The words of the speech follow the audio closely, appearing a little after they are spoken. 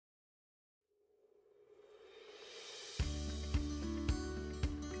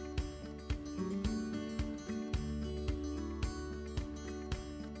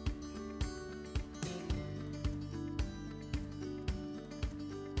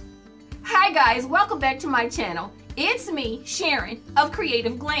Hi guys, welcome back to my channel. It's me, Sharon of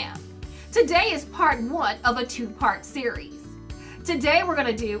Creative Glam. Today is part 1 of a 2-part series. Today we're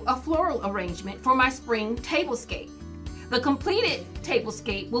going to do a floral arrangement for my spring tablescape. The completed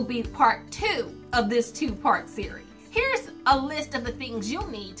tablescape will be part 2 of this 2-part series. Here's a list of the things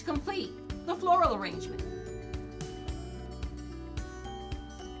you'll need to complete the floral arrangement.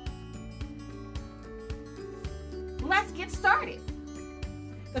 Let's get started.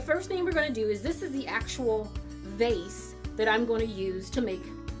 The first thing we're going to do is this is the actual vase that I'm going to use to make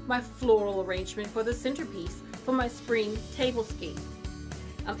my floral arrangement for the centerpiece for my spring tablescape.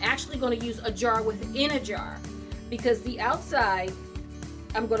 I'm actually going to use a jar within a jar because the outside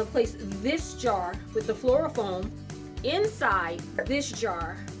I'm going to place this jar with the floral foam inside this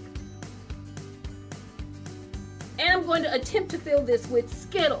jar, and I'm going to attempt to fill this with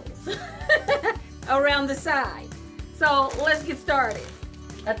Skittles around the side. So let's get started.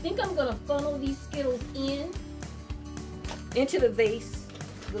 I think I'm going to funnel these Skittles into the vase,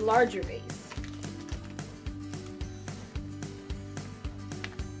 the larger vase.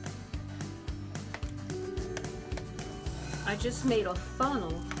 I just made a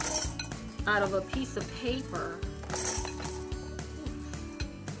funnel out of a piece of paper.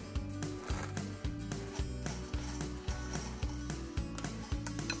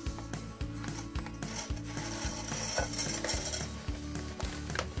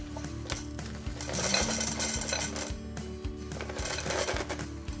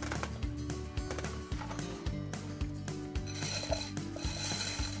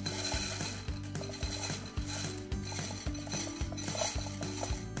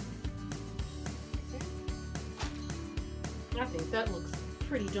 I think that looks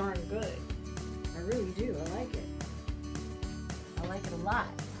pretty darn good. I really do. I like it. I like it a lot.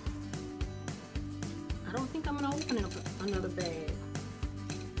 I don't think I'm going to open up another bag.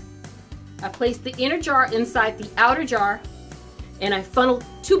 I placed the inner jar inside the outer jar, and I funneled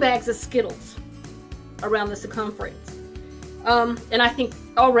 2 bags of Skittles around the circumference. And I think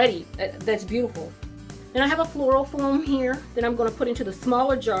already that's beautiful. Then I have a floral foam here that I'm going to put into the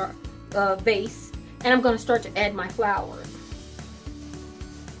smaller jar vase, and I'm going to start to add my flowers.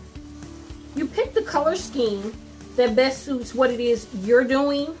 You pick the color scheme that best suits what it is you're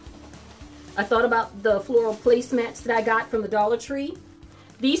doing. I thought about the floral placemats that I got from the Dollar Tree.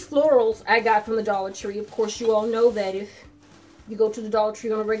 These florals I got from the Dollar Tree. Of course, you all know that if you go to the Dollar Tree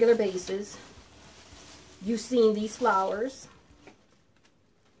on a regular basis, you've seen these flowers.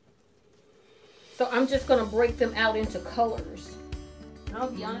 So I'm just going to break them out into colors. And I'll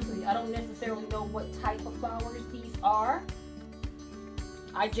be honest with you, I don't necessarily know what type of flowers these are.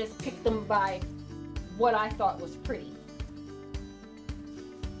 I just picked them by what I thought was pretty.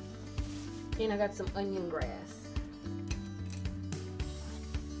 And I got some onion grass.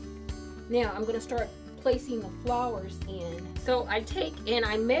 Now I'm going to start placing the flowers in. So I take and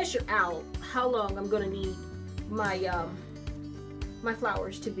I measure out how long I'm going to need my my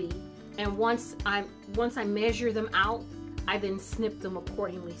flowers to be. And once I measure them out, I then snip them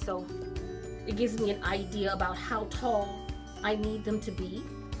accordingly. So it gives me an idea about how tall I need them to be.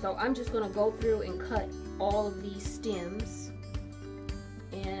 So I'm just going to go through and cut all of these stems,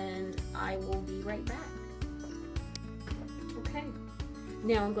 and I will be right back. Okay,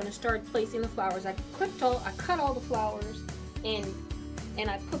 now I'm going to start placing the flowers. I cut all the flowers and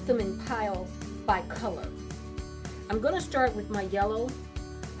I put them in piles by color. I'm going to start with my yellow.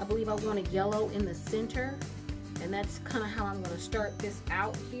 I believe I want a yellow in the center, and that's kind of how I'm going to start this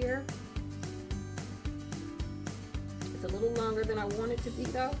out here. It's a little longer than I want it to be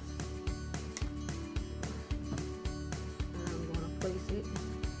though. And I'm going to place it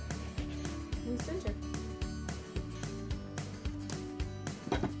in the center.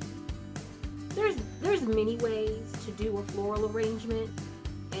 There's many ways to do a floral arrangement,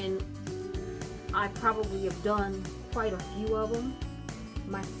 and I probably have done quite a few of them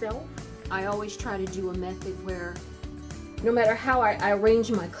myself. I always try to do a method where no matter how I arrange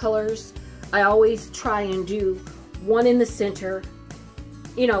my colors, I always try and do one in the center,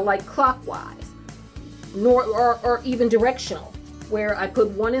 you know, like clockwise, or even directional, where I put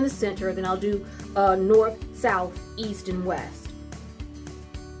one in the center, then I'll do north, south, east, and west.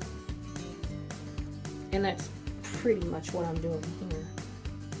 And that's pretty much what I'm doing here.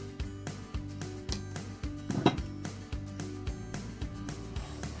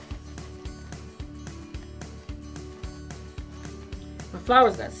 My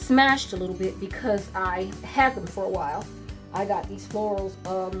flowers got smashed a little bit because I had them for a while. I got these florals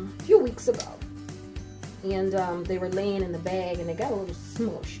a few weeks ago, and they were laying in the bag and they got a little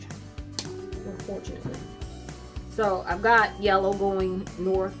smushed, unfortunately. So I've got yellow going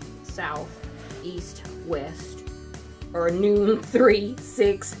north, south, east, west, or noon, 3,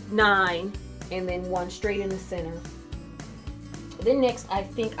 6, 9, and then one straight in the center. Then next, I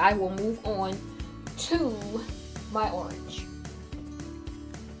think I will move on to my orange.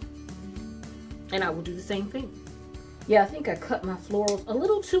 And I will do the same thing. Yeah, I think I cut my florals a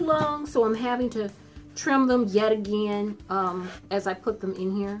little too long, so I'm having to trim them yet again as I put them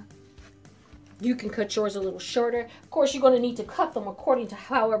in here. You can cut yours a little shorter. Of course, you're going to need to cut them according to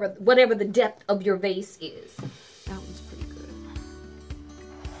whatever the depth of your vase is. That one's pretty good.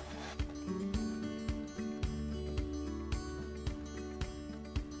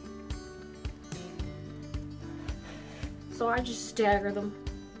 So I just stagger them.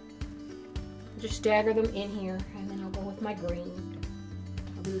 Just stagger them in here, and then I'll go with my green.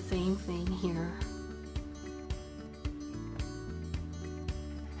 I'll do the same thing here.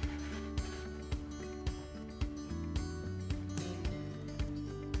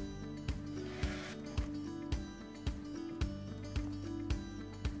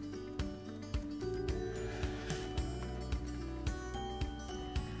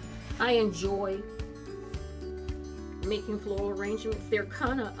 I enjoy making floral arrangements. They're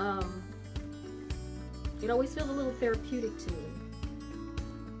kind of, it always feels a little therapeutic to me.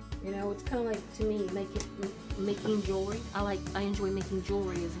 You know, it's kind of like, to me, making jewelry. I enjoy making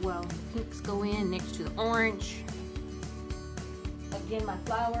jewelry as well. Pinks go in next to the orange. Again, my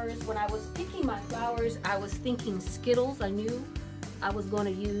flowers. When I was picking my flowers, I was thinking Skittles. I knew I was going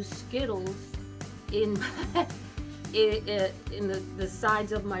to use Skittles in in the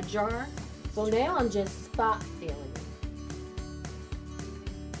sides of my jar. So now I'm just spot filling.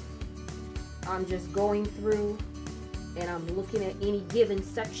 I'm just going through and I'm looking at any given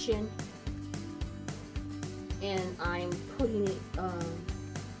section and I'm putting it,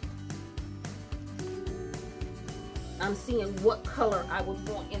 I'm seeing what color I would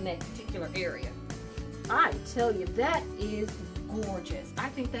want in that particular area. I tell you, that is gorgeous. I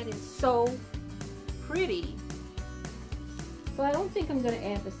think that is so pretty. So I don't think I'm going to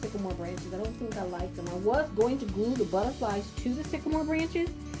add the sycamore branches. I don't think I like them. I was going to glue the butterflies to the sycamore branches,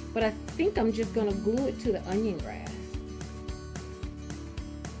 but I think I'm just going to glue it to the onion grass.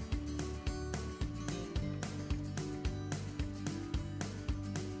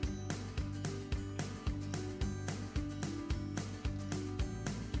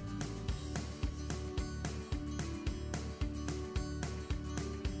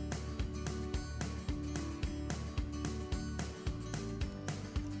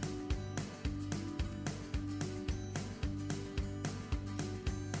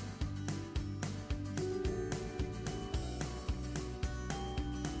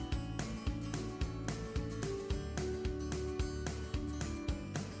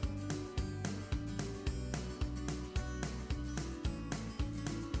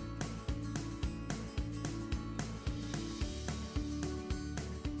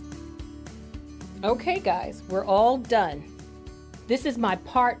 Okay guys, we're all done. This is my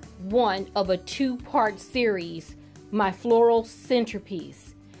part 1 of a 2-part series, my floral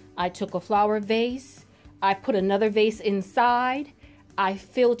centerpiece. I took a flower vase, I put another vase inside, I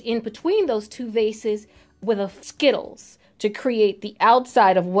filled in between those 2 vases with a Skittles to create the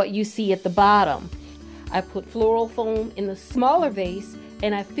outside of what you see at the bottom. I put floral foam in the smaller vase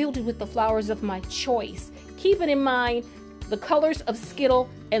and I filled it with the flowers of my choice, keeping in mind the colors of Skittle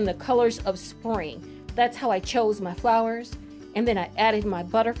and the colors of spring. That's how I chose my flowers. And then I added my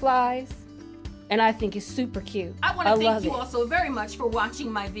butterflies. And I think it's super cute. I want to thank you all so very much for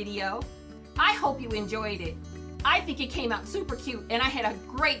watching my video. I hope you enjoyed it. I think it came out super cute and I had a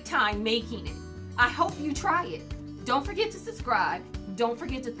great time making it. I hope you try it. Don't forget to subscribe. Don't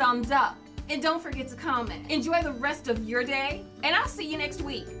forget to thumbs up. And don't forget to comment. Enjoy the rest of your day. And I'll see you next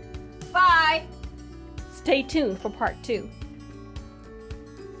week. Bye. Stay tuned for part 2.